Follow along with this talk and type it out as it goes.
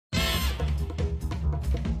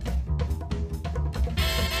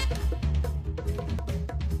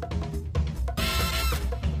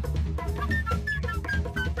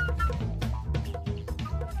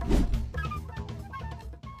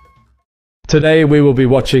Today we will be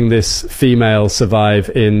watching this female survive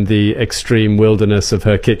in the extreme wilderness of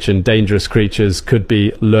her kitchen. Dangerous creatures could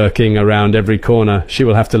be lurking around every corner. She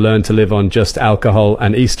will have to learn to live on just alcohol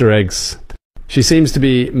and Easter eggs. She seems to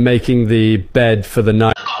be making the bed for the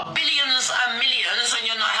night. I've got billions and millions and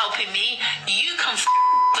you're not helping me. You can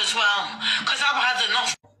as well, because I've had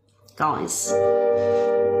enough. Guys,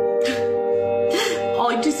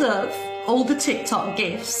 I deserve all the TikTok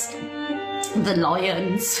gifts, the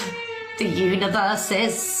lions, the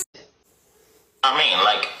universes. I mean,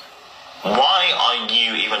 like, why are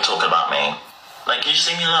you even talking about me? Like, you just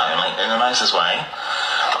leave me alone, like, in the nicest way.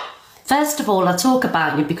 First of all, I talk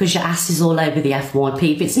about you because your ass is all over the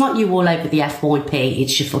FYP. If it's not you all over the FYP,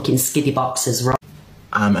 it's your fucking skiddy boxers, right?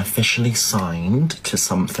 I'm officially signed to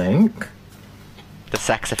something. The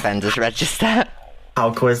sex offenders register.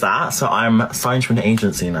 How cool is that? So I'm signed to an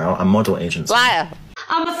agency now, a model agency. Liar.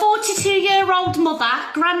 I'm a 42-year-old mother,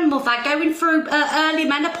 grandmother, going through early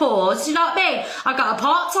menopause, you know what I mean? I got a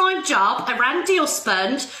part-time job, a randy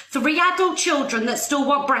husband, 3 adult children that still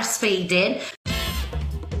want breastfeeding.